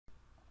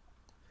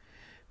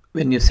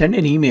When you send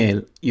an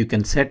email, you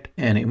can set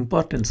an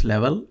importance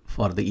level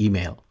for the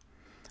email.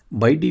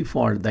 By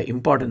default, the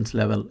importance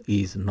level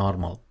is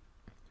normal.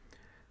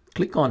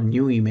 Click on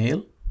New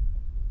Email.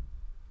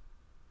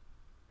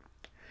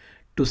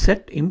 To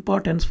set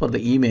importance for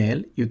the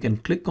email, you can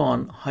click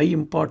on High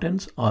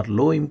Importance or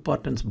Low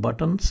Importance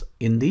buttons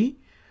in the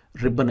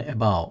ribbon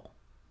above.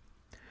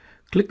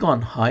 Click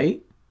on High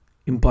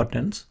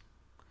Importance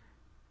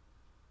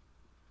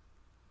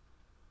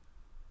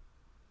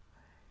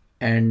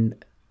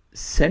and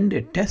send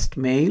a test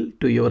mail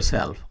to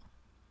yourself.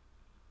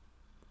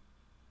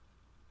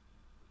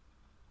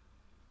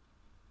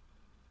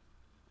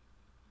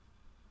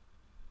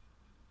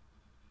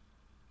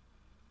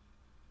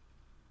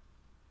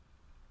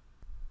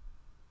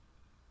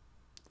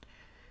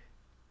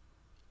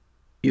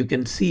 You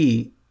can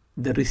see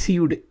the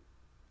received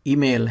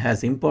email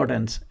has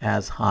importance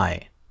as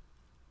high.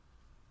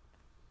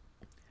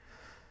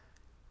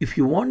 If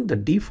you want the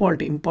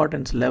default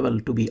importance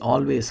level to be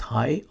always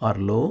high or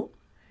low,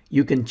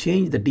 you can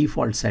change the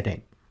default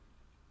setting.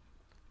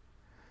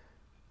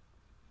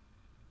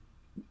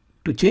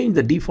 To change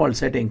the default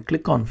setting,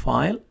 click on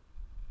File,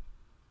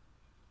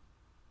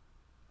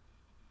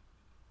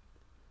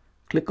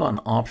 click on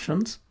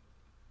Options,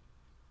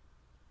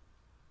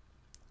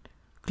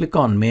 click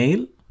on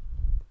Mail,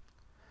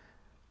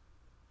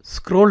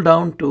 scroll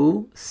down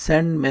to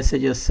Send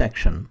Messages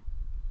section.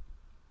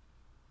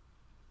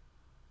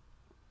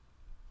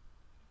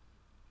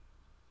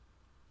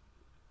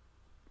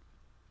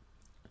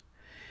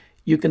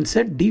 You can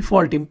set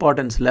default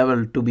importance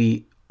level to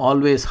be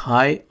always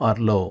high or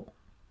low.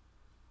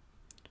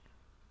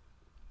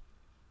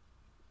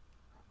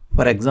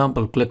 For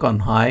example, click on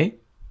High.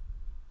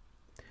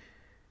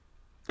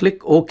 Click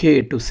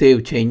OK to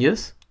save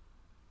changes.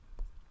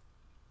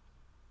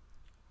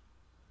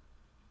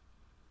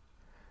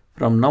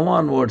 From now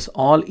onwards,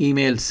 all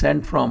emails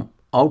sent from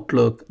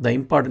Outlook, the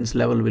importance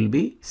level will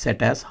be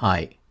set as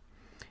high.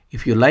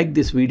 If you like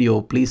this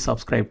video, please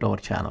subscribe to our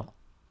channel.